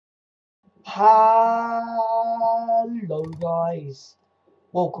Hello guys,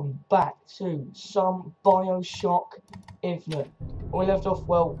 welcome back to some Bioshock Infinite. When we left off,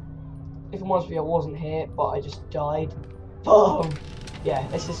 well, if I'm honest with you, I wasn't here, but I just died. Yeah,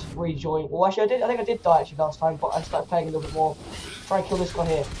 let's just rejoin. Well, actually, I think I did die actually last time, but I started playing a little bit more. Try and kill this guy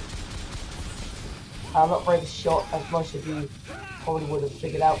here. I'm not very good shot, as most of you probably would have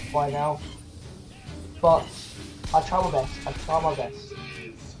figured out by now. But I try my best.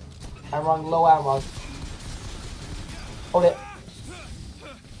 I run low ammo. Hold it.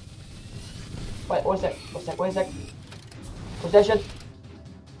 Wait, where's that? Possession?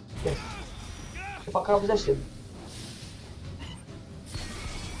 Yes. If I can't possession.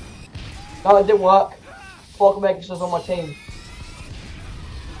 No, it didn't work. Fuck, making sure it's on my team.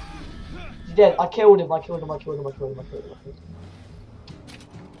 He's dead. I killed him.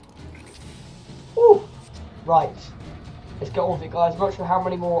 Woo! Right. Let's get on with it, guys. I'm not sure how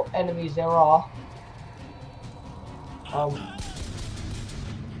many more enemies there are.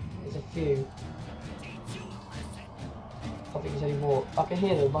 There's a few. I think there's any more. I can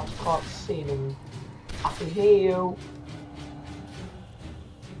hear them, I just can't see them. I can hear you.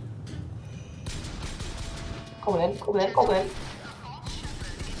 Come on in.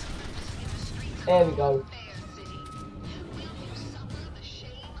 There we go.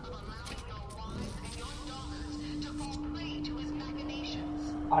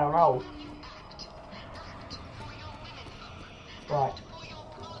 I don't know. Right.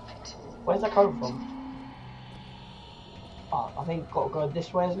 Where's that coming from? Oh, I think got to go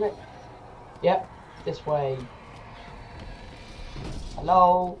this way, isn't it? Yep, this way.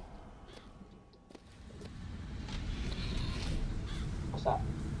 Hello? What's that?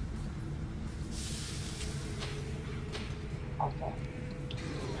 Okay.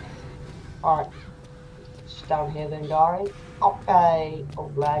 Alright. Just down here then, Gary. Okay.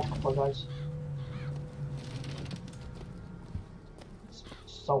 Oh, lag. I apologise.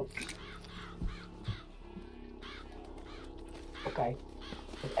 Salt. Okay.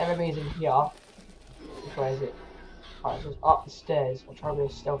 There's enemies in here. Where is it? Alright, so it's up the stairs. I'll try to be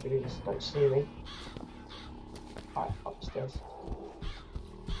as stealthy as don't see me. Alright, up the stairs.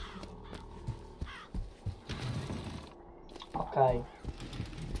 Okay.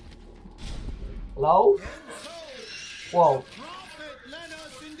 Hello? Whoa.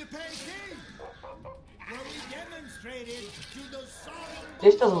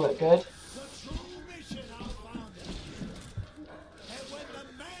 This doesn't look good.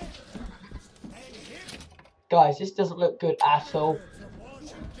 Guys, this doesn't look good at all.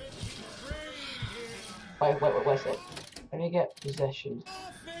 Wait a sec. Let me get possession.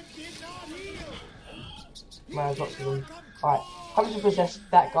 Man, there's lots of them. Alright, how to possess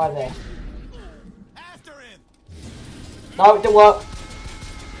that guy there? No, it didn't work.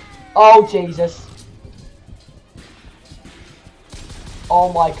 Oh, Jesus.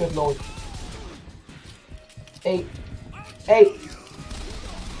 Oh my good lord. Eight.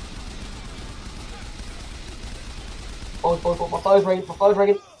 Oh, my phone's ringing.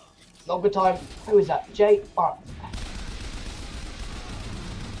 Not a good time. Who is that? Jay? Alright.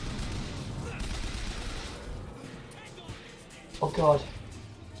 Oh god.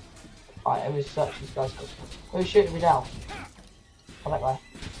 Alright, let me search these guys. Who's shooting me now? Oh, that guy.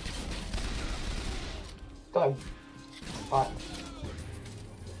 Got him. Right.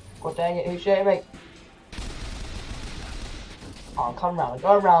 God dang it, who's shooting me? Oh, I'm coming round. I'm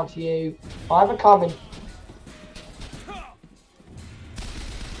going round to you. I'm coming.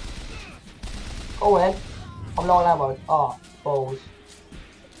 Go in. I'm low on ammo. Ah, balls.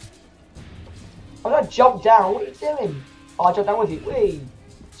 I'm gonna jump down. What are you doing? Oh, I jumped down with you. Whee!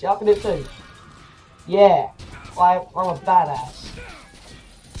 See, I can do it too. Yeah. I'm a badass.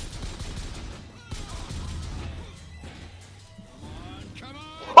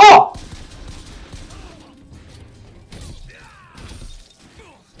 Oh!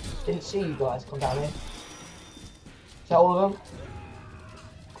 Didn't see you guys come down here. Is that all of them?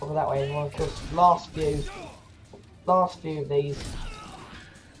 Come that way and we'll kill the last few of these.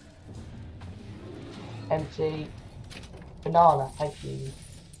 Empty. Banana, thank you.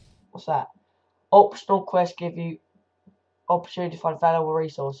 What's that? Optional quests give you opportunity to find valuable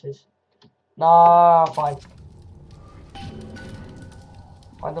resources. Nah, fine.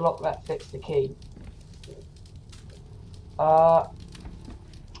 Find the lock that fits the key.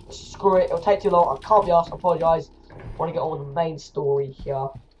 Screw it, it'll take too long. I can't be asked, I apologise. I want to get on with the main story here.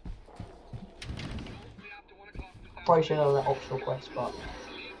 Probably should have done that optional quest, but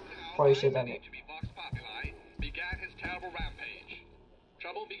probably should have done it.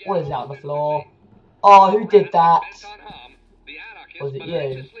 What is that on the floor? Oh, who did that? Was it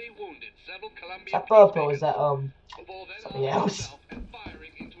you? Is that purple or is that something else?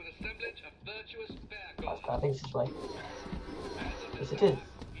 I think it's this way. Yes it is.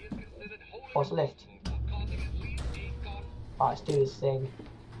 What's the lift? Alright, let's do this thing.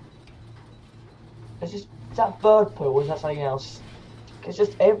 Is that bird poo or is that something else? It's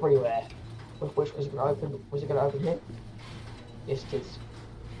just everywhere. Which was it gonna open? Was it gonna open here? Yes it is.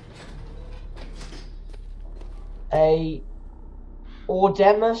 A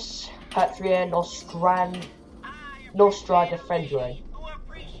Ordemus Patria Nostra Defendere.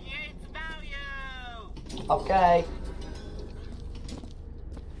 Okay.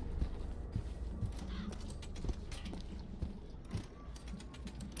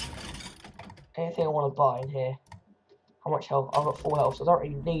 Anything I want to buy in here? How much health? I've got 4 health, so I don't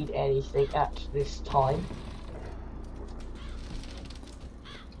really need anything at this time.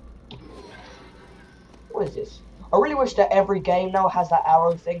 What is this? I really wish that every game now has that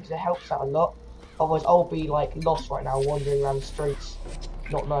arrow thing, because it helps out a lot. Otherwise, I'll be like lost right now, wandering around the streets,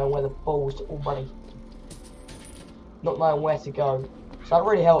 not knowing where the balls to all money, not knowing where to go. So that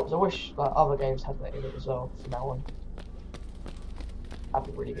really helps. I wish like other games had that in it as well from now on. That'd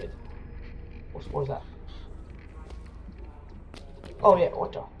be really good. What is that? Oh yeah,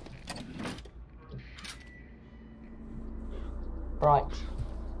 what the? Right.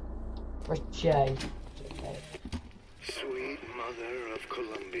 Where's J? Okay. Sweet mother of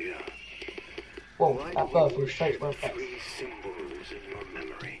Columbia. Whoa, that bird flew straight to my face. 3 symbols in your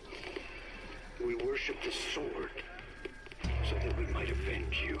memory. We worship the sword so that we might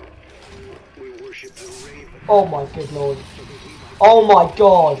avenge you. We worship the raven. Oh my good lord. Oh my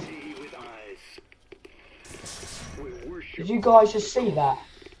god. Did you guys just see that?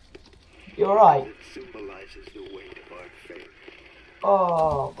 You alright? It symbolizes the weight of our faith.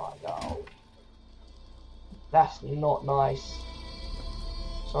 Oh my god. That's not nice.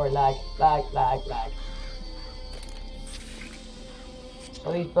 Sorry, lag.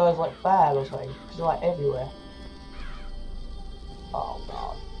 Are these birds like bad or something? Because they're like everywhere. Oh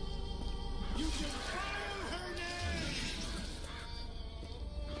god.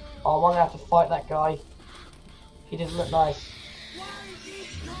 Oh, I'm gonna have to fight that guy. He didn't look nice.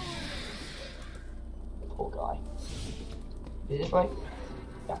 Poor guy. Is it this way?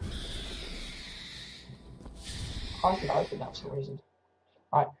 Yeah. I can open that for some reason.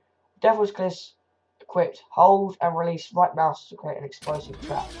 Alright. Devil's Kiss equipped. Hold and release right mouse to create an explosive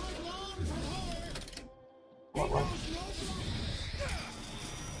trap. What one?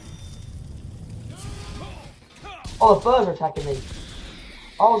 Oh, the birds are attacking me.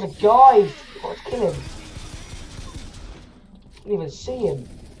 Oh, there's a guy. I've got to kill him. I didn't even see him.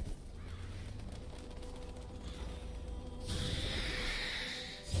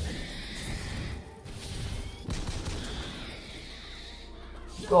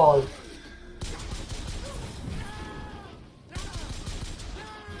 God.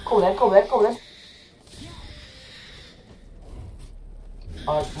 Come on then.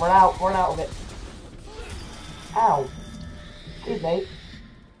 Alright, run out of it. Ow. Excuse me.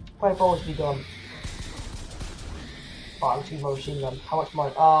 Where balls have you gone? Oh, I'm choosing my machine gun. How much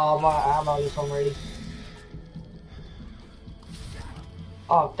money? Oh, my ammo is on really.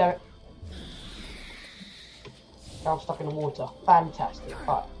 Oh, damn it. Now I'm stuck in the water. Fantastic.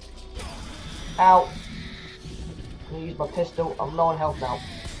 Right. Ow. I'm gonna use my pistol. I'm low on health now.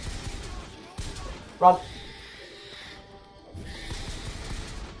 Run.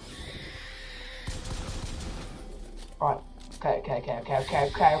 Right. Okay.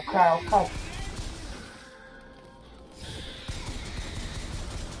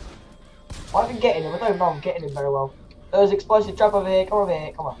 I've been getting him. I don't know I'm getting him very well. There's explosive trap over here. Come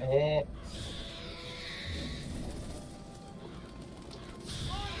over here.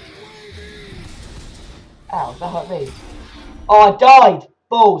 Ow, that hurt me. Oh, I died!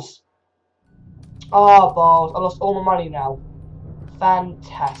 Balls! Oh, balls. I lost all my money now.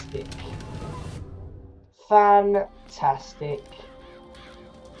 Fantastic.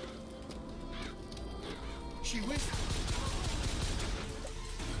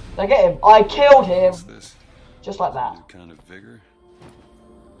 Did I get him? I killed him! Just like that. New kind of vigor.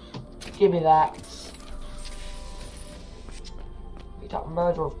 Give me that. Picked up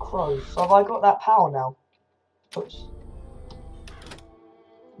Murder of Crows. So have I got that power now? Oops.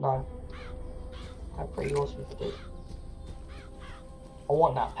 No. That's pretty awesome to do. I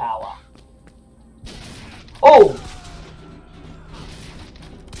want that power. Oh!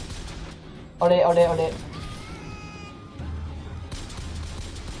 On it.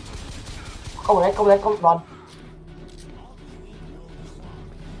 Come on, run.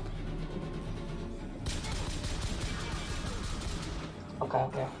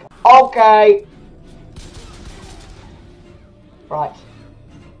 Okay. Okay. Right.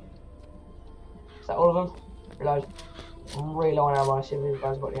 Is that all of them? Reload. I'm really low on ammo. I see if these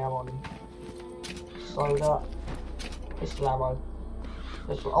guys got the ammo on them. Soda. Pistol ammo.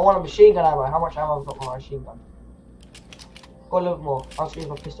 I want a machine gun ammo. How much ammo have I got for my machine gun? Got a little bit more. I'll just use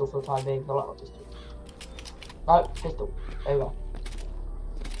my pistol for the time being. I like my pistol. No, pistol. There we go.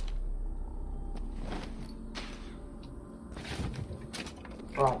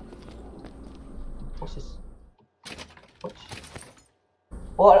 Right. What's this? What?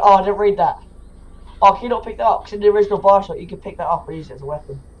 What? Oh, I didn't read that. Oh, can you not pick that up? Because in the original Bioshock, you could pick that up and use it as a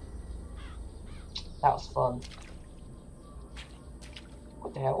weapon. That was fun.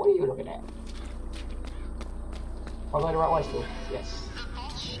 What the hell? What are you looking at? Am I going the right way still? Yes.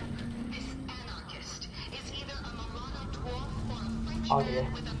 Oh dear.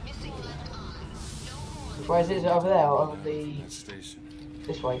 Which way is it? Is it over there or over the...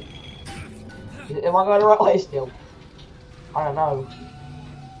 This way? Am I going the right way still? I don't know.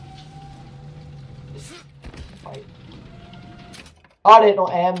 Wait. I did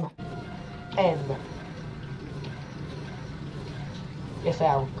not M. N. Yes I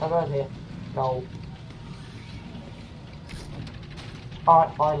am. Come over here. No.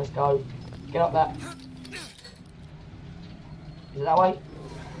 Alright, fine, let's go. Get up there. Is it that way?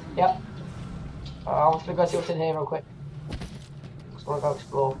 Yep. I'm just gonna go see what's in here real quick. Just wanna go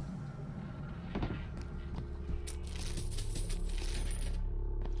explore.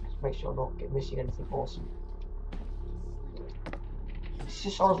 Just make sure I'm not missing anything awesome. It's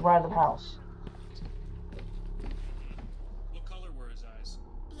just someone's random house. What color were his eyes?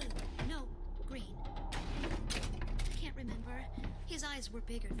 Blue. No, green. Can't remember. His eyes were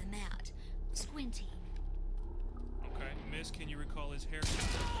bigger than that. Squinty. Okay, Miss, can you recall his hair?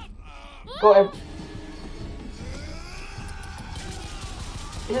 Got him.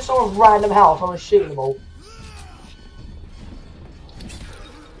 It's just someone's random house. I'm gonna shoot them all.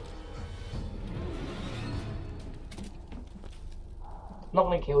 Not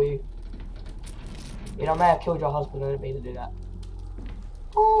gonna kill you. You know, I may have killed your husband. I didn't mean to do that.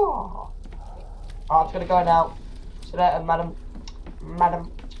 Oh. I'm just gonna go now. So there, madam.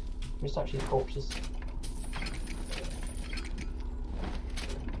 Madam. Let me touch these corpses.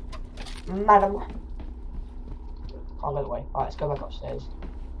 Madam. Can't go the way. Alright, let's go back upstairs.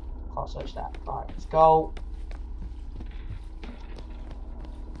 Can't search that. Alright, let's go.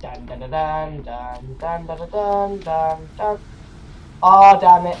 Dun dun dun dun dun dun dun dun dun dun. Oh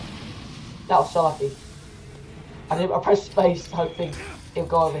damn it. That was so lucky. I pressed space hoping it would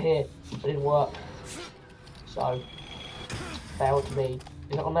go over here, but it didn't work. So failed to me.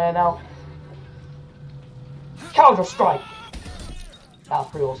 Is it on there now? Counter strike! That was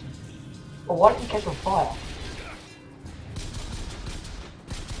pretty awesome. Oh, why did you catch on fire?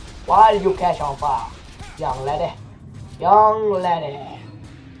 Why did you catch on fire? Young lady. Young lady.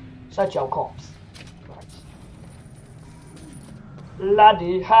 Such your corpse. Right.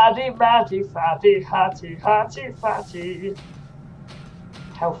 Laddie, haddy, matty, fatty, hatty, hatty, fatty.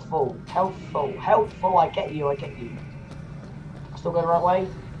 Healthful, healthful, healthful. I get you, I get you. Still going the right way?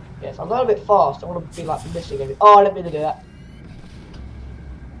 Yes, I'm going a bit fast. I want to be like missing anything. Oh, I didn't mean to do that.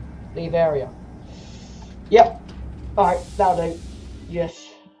 Leave area. Yep. Alright, that'll do. Yes.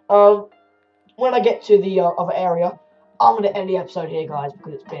 When I get to the other area, I'm going to end the episode here, guys,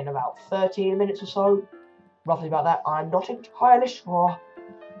 because it's been about 13 minutes or so. Roughly about that. I'm not entirely sure.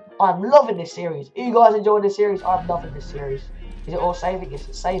 I'm loving this series. Are you guys enjoying this series? I'm loving this series. Is it all saving? Yes,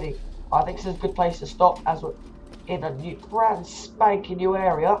 it's saving. I think this is a good place to stop as we're in a new, brand spanking new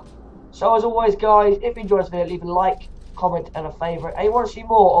area. So as always, guys, if you enjoyed this video, leave a like, comment, and a favourite. And you want to see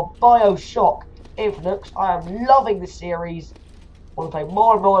more of Bioshock Infinite? I am loving this series. I want to play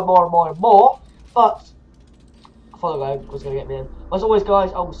more and more and more and more and more. But I thought it was going to get me in. As always,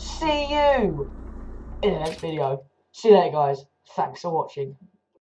 guys, I will see you in the next video. See you later, guys. Thanks for watching.